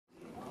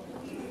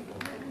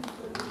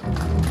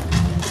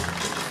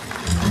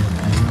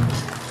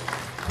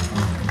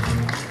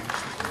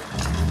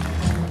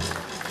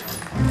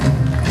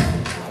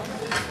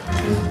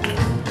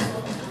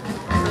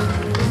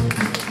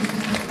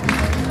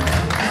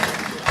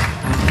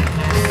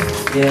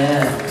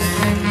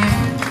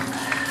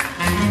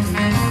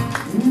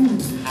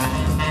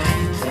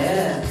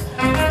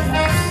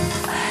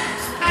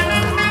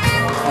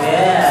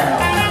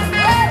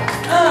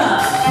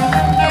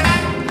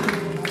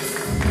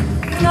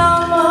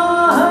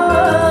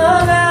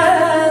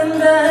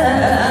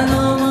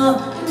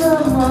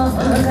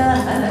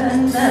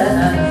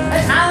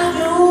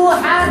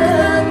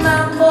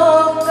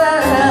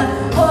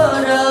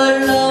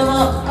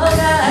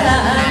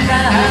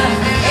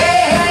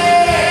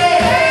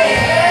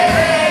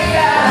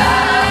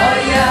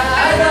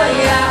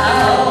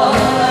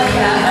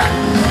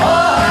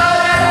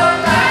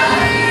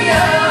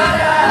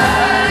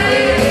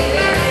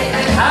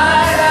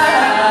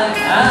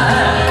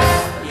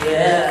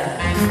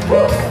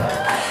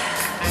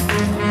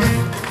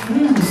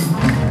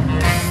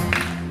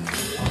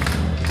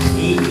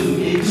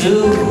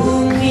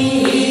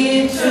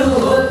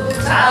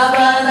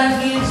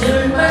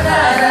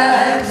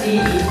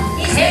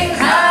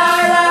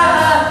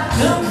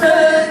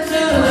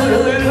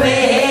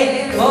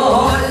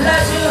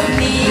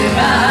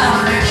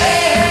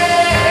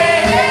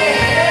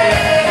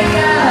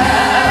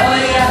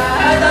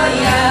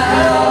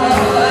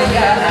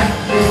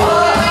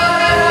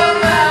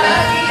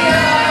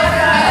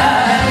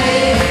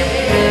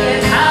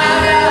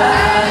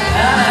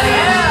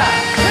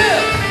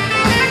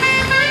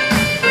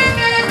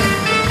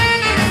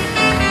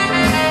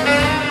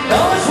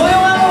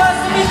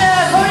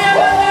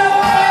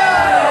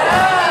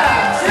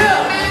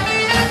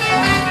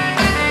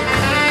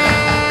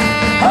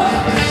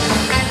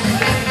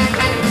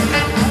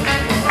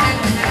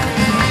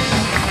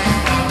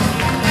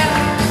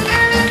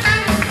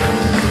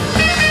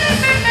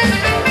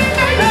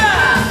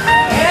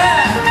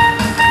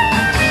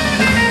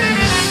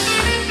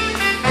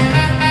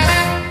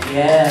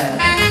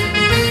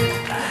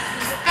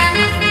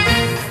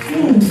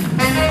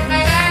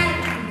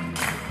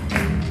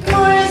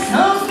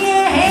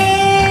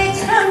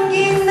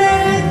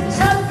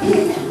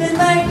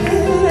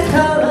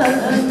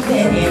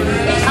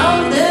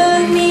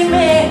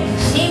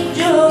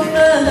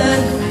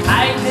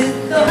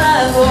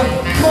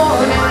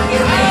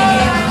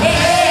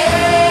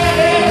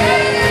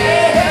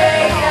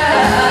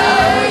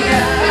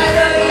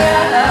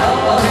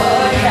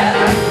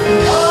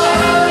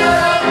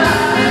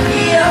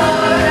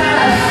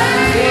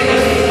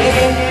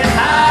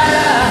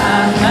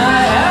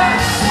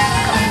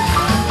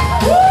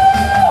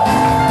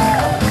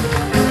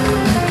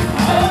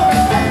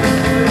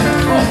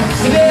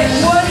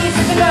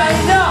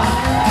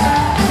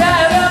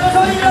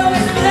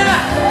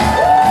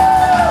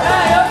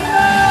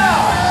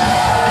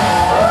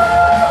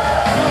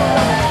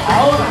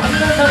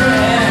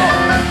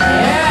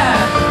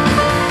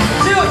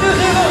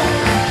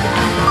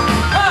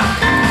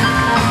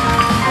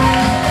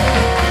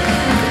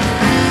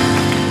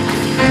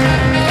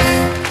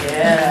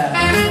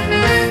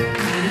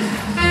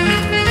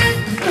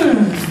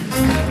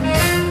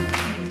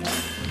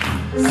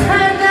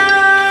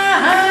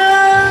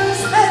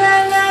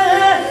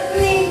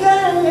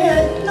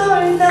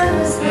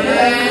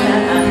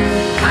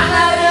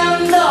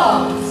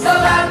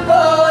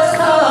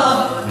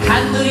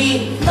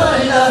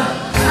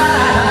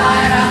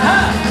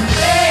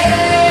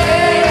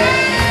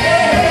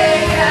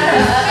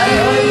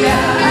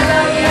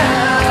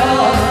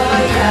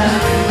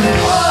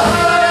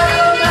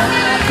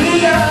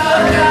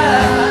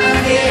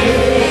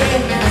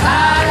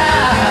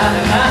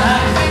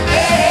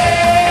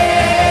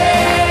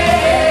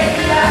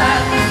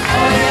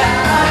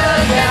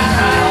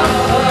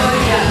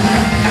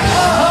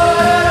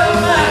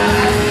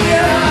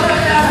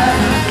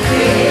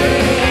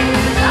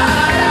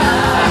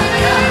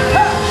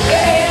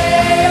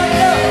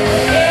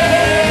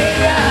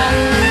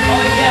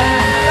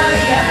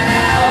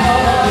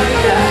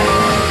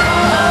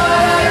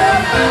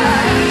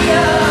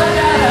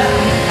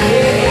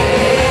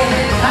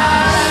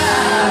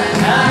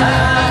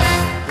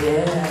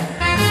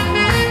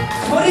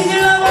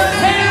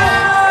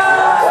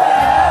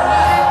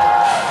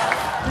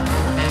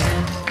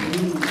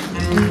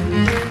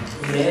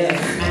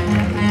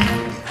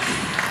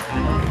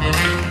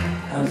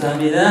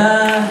감사합니다.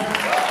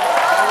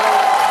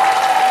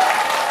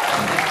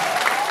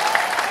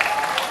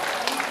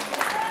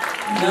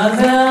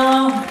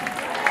 안녕하세요.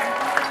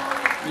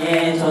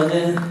 예,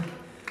 저는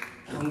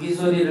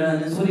경기소리를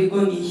하는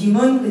소리꾼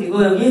이희문,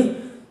 그리고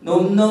여기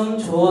놈놈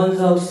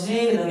조원석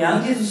씨, 그다음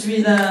양지수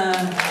씨입니다.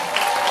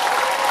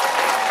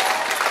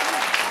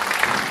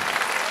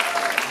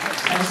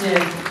 사실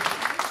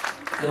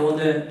제가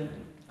오늘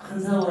큰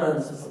사고를 하나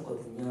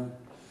썼었거든요.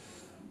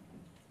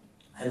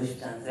 알고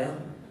싶지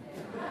않으세요?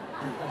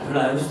 별로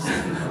알고 싶지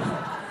않나요?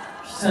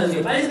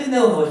 귀찮아서 빨리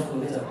끝내고 가고 싶고,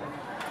 그죠?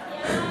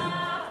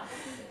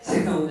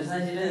 제가 오늘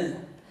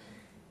사실은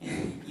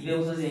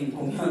이배우 선생님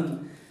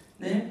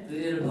공연을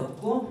의뢰를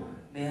받고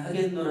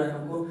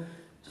하겠노라고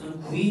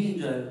저는 9일인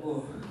줄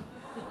알고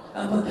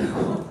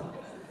깜빡하고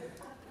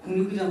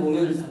국립극장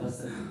공연을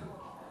잡았어요.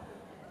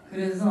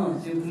 그래서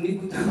지금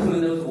국립극장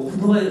공연하고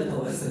오토바이를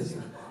타고 왔어요.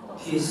 지금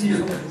뒤에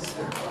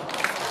실려가지고.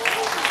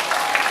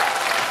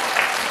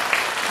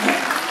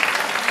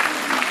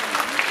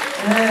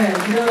 네,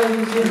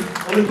 그래가지고 지금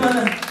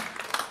얼마나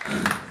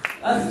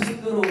빠른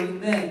속도로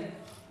오는데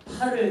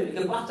팔을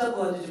이렇게 꽉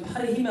잡고가지고 지금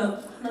팔에 힘이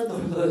하나도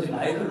없어가지고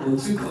마이크를 못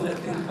칠 것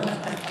같은 거.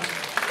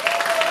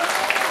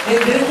 네,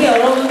 그렇게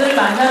여러분들을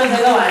만나러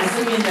제가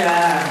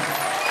왔습니다.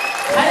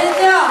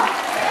 잘했죠?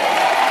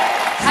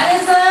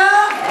 잘했어요?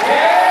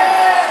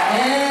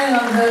 네,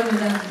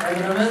 감사합니다. 자,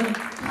 그러면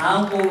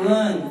다음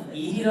곡은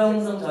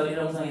이희렁성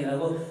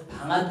저리렁성이라고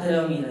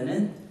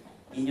방아타령이라는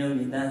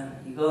민요입니다.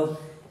 이거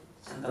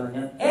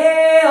잠깐만요.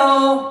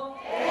 에어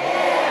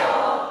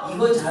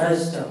이거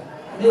잘하시죠?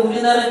 근데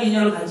우리나라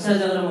민요를 같이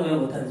하자 그러면 왜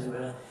못하는지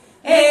몰라.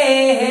 에야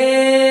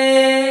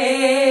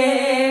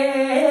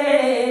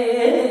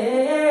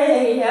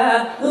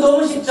이거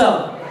너무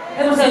쉽죠?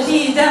 해보세요.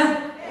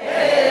 시작.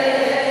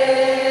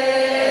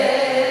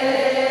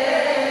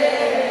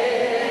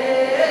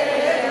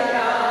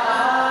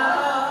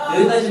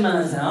 여기까지만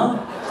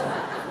하세요.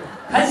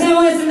 같이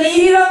해보겠습니다.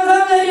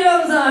 이희렁성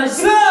저리렁성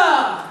시고!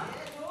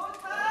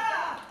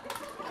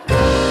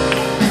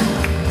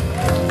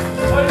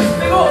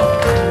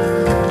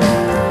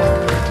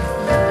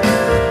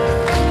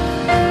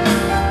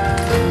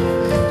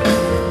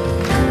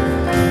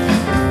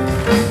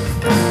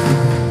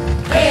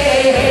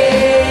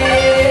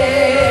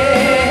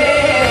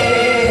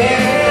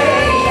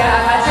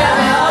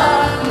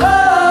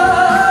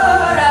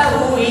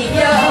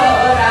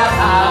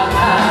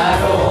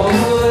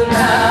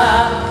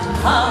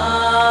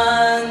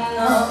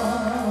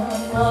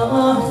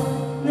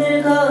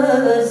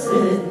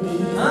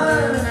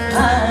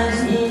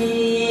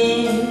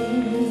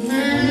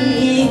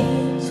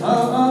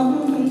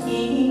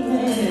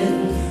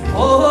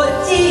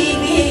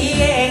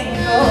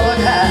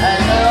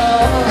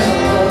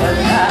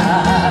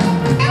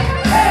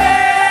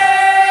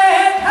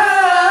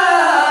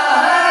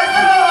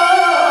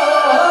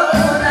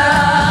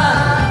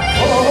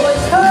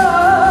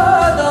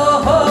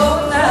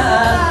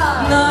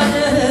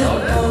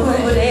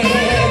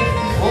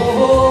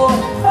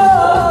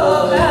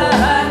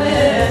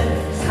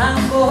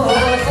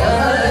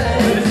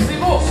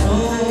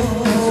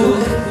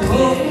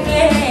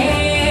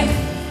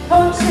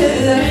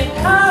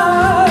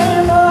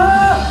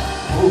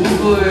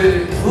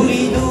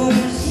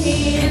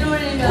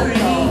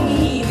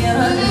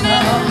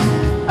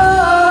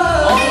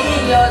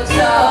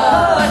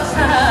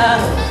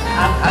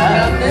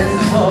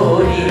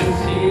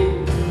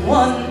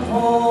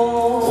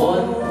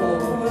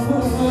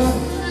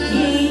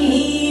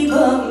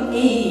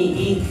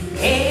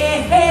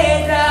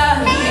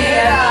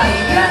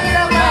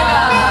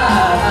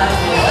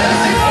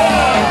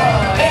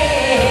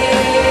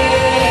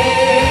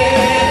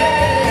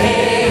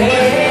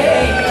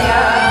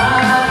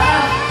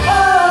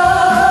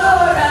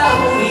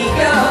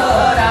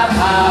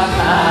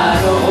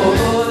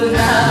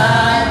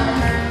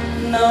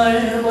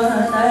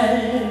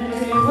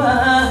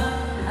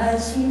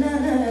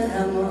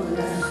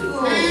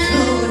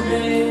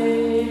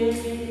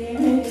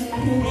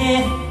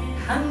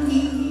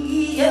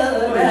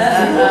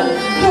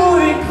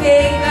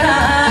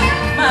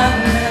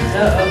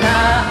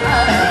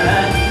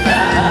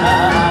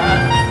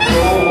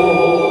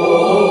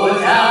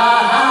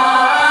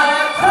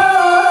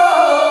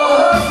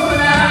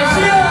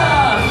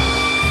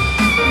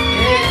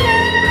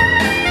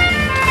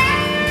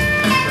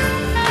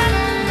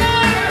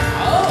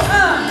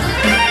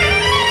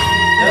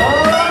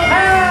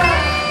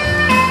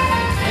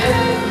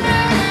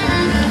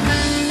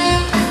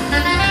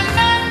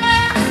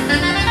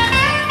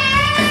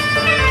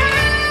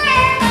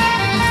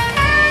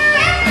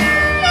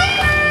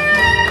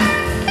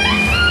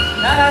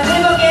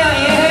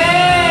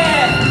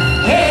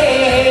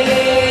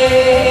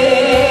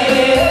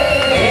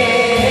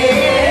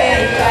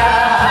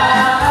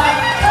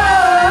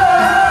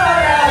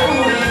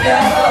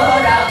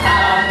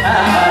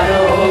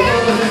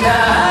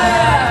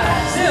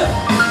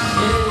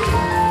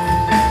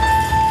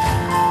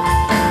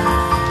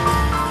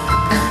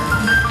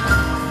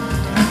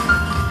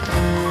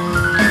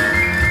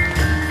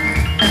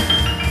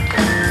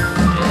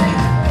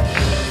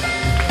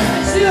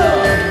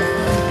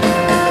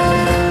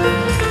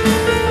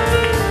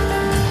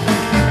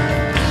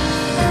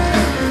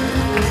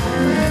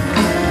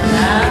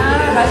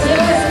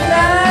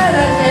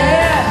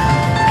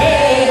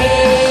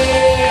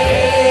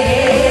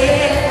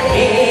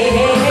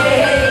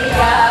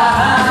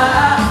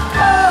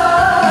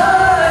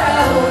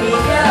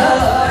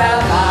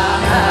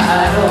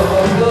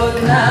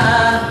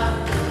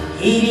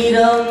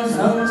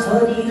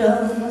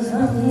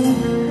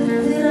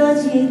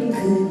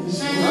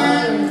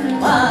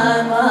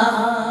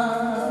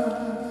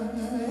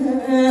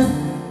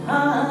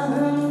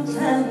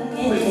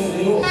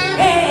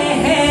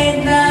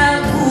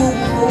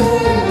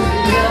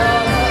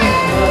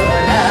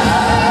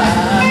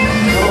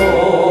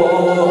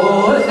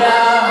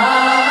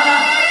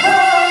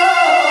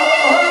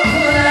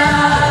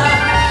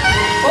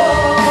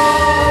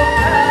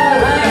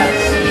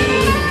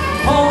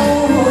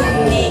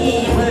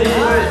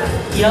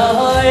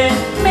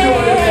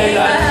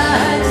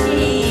 열매같이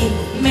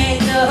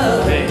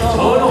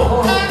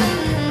맺어도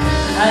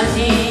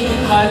하지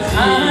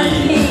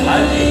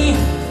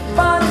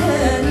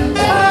뻗은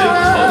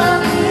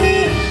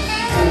정이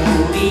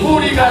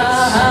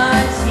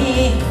우리같이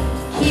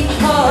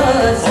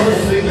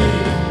깊어진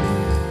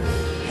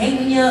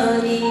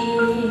백년이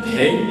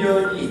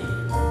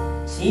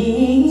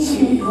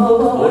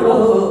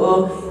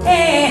진포로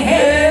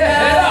해라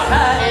잘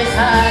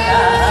살아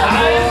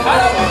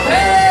못해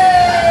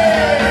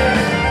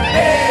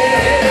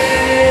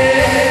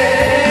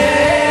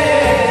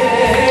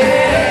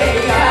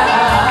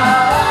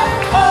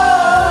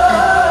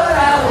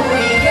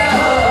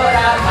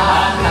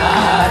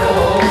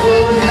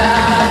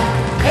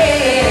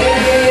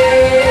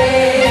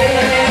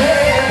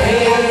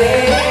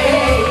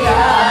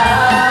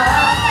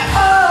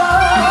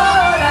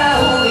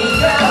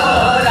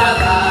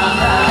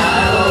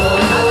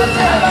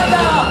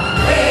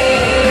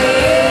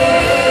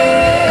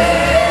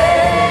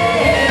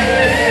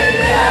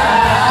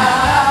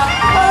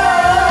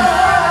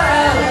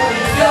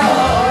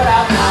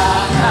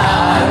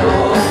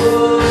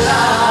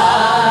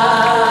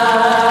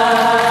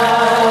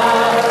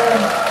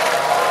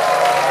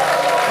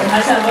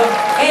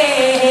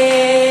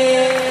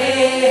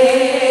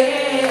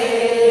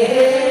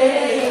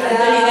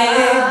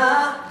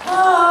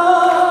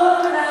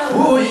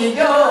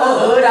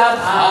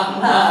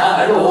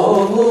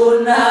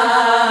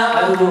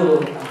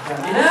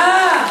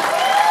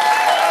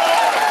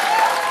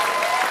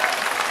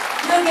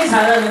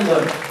잘하는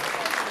걸.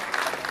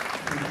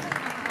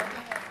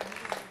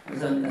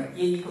 감사합니다.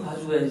 이거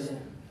가지고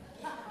가야지.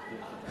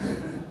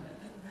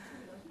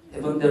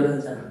 대본대로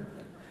하자.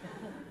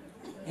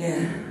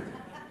 예.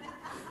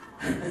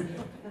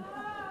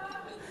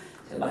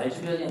 제가 말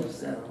주변이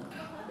없어요.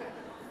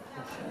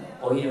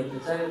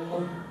 어이없고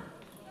짧고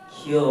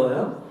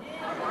귀여워요?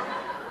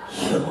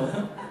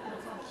 귀여워요?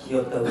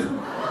 귀엽다고?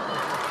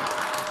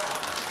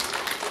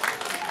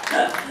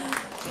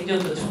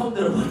 생전도 처음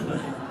들어보는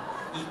거예요.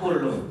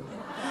 이꼴로.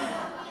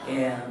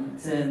 예,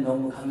 아무튼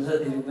너무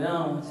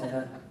감사드리고요.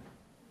 제가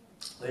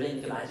원래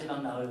이렇게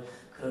마지막 나올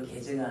그런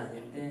계제가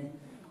아닌데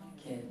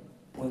이렇게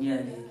본의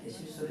아니게 이렇게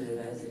실수를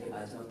제가 해서 이렇게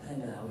마지막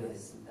타임에 나오게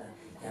됐습니다.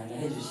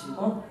 양해해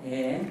주시고,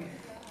 예.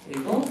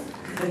 그리고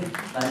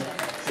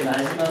제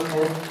마지막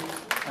곡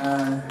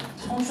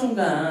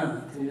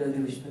청춘가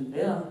들려드리고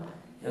싶은데요.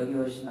 여기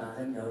오신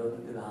많은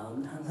여러분들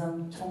마음은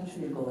항상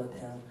청춘일 것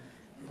같아요.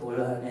 올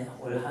한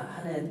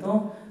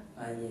해도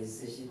많이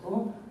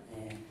있으시고,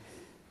 예,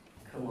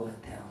 그런 것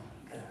같아요.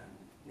 그러니까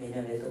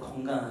내년에도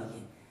건강하게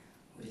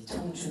우리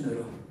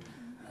청춘으로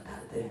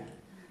다들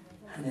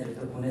한 해를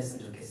또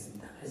보냈으면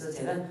좋겠습니다. 그래서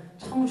제가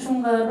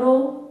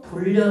청춘가로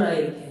돌려라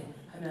이렇게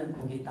하면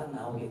곡이 딱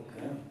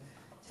나오게끔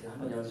제가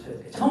한번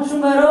연습해볼게요.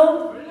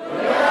 청춘가로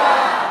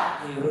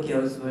돌려라! 네, 이렇게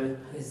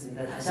연습을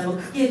하겠습니다. 다시 한번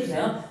크게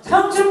해주세요.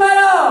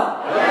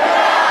 청춘가로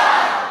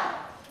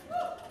돌려라!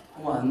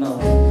 어머, 안 나와.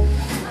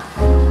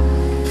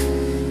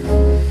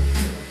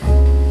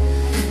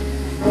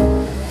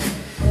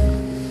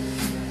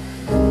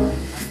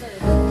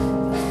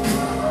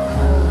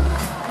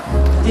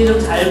 이제 좀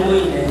잘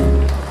보이네.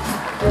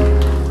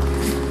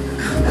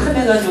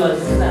 캄캄해가지고 아주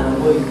세상에 안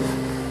보이네.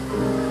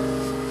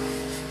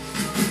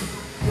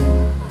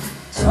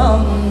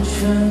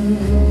 청춘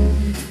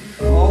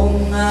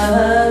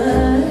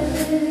동안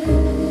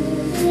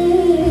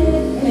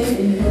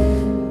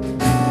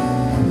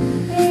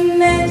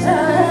내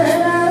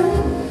사랑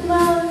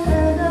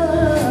만나더라.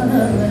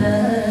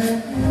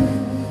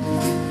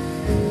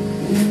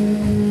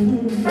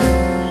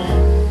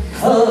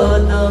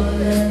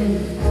 덧없는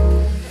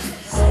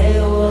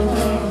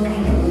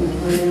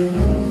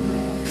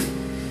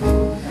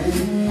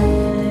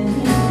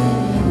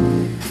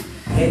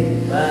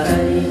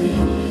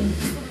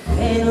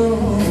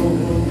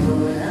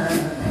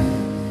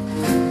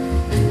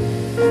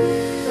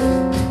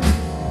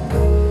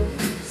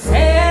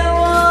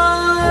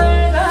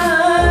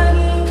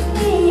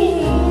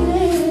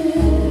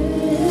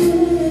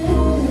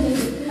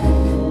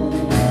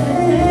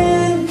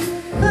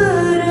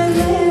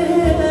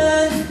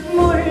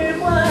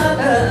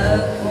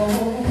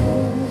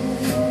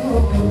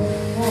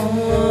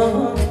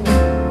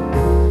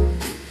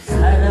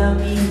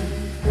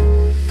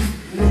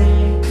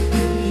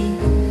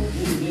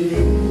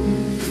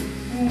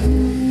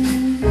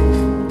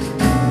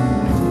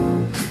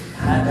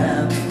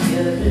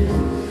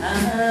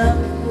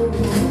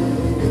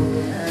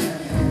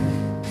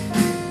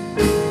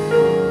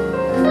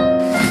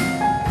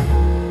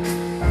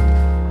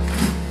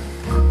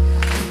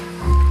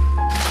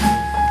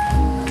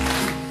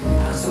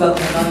박수가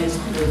건강에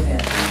참 좋대요.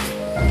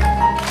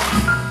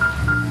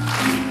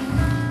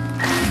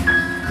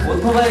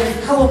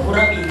 오토바이 타고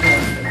보람이 있는 것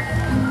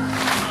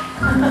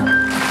같아요.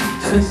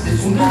 저 진짜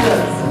죽는 줄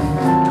알았어.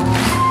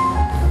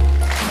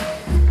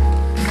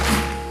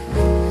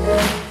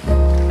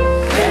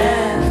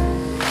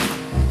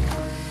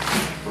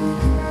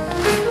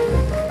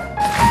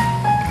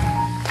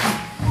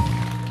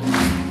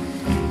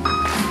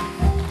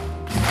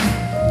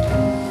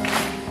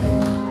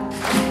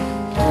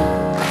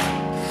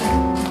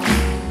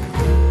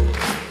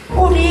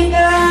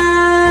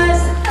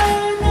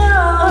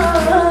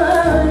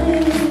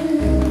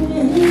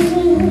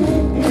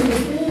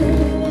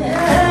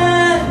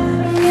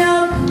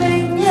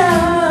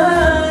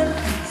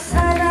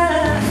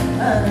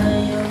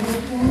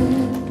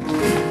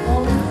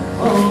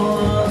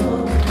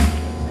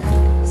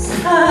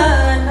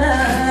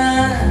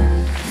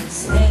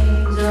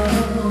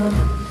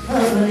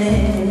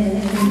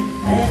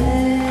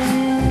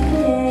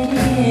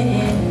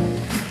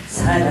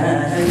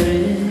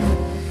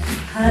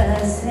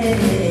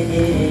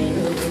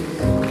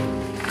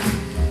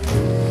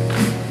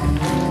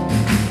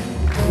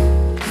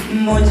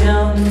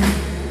 무정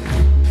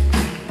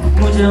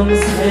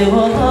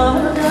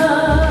세워라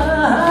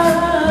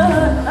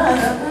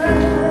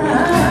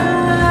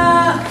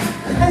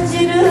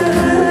가지를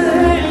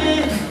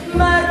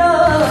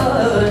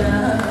말어라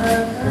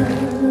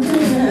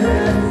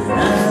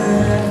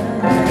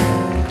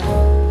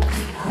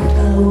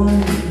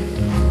아까운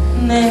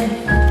내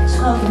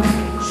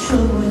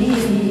청춘이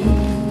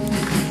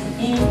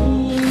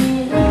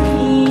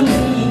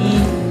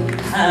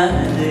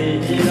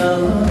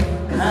하늘로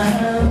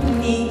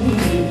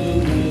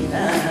갑니다.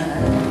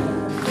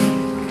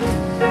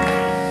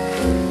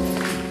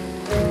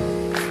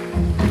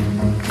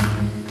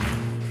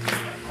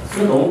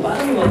 박수가 너무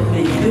빠른 것 같은데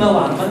리듬하고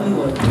안 맞는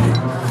것 같은데.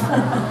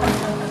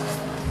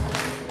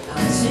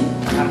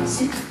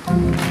 같이?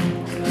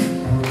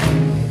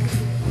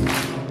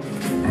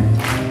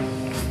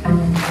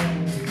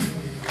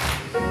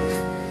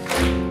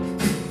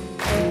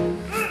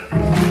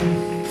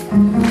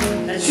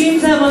 자,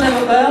 추임새 한번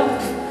해볼까요?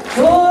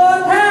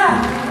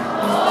 좋다!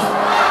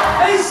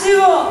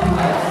 아이씨고!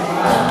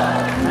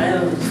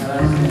 아유,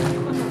 잘하시네.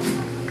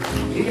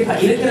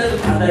 이렇게라도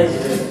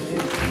받아야지.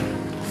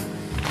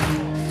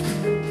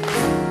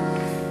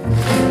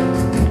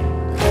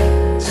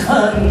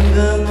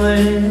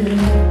 천금을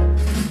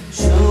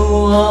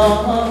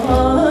주어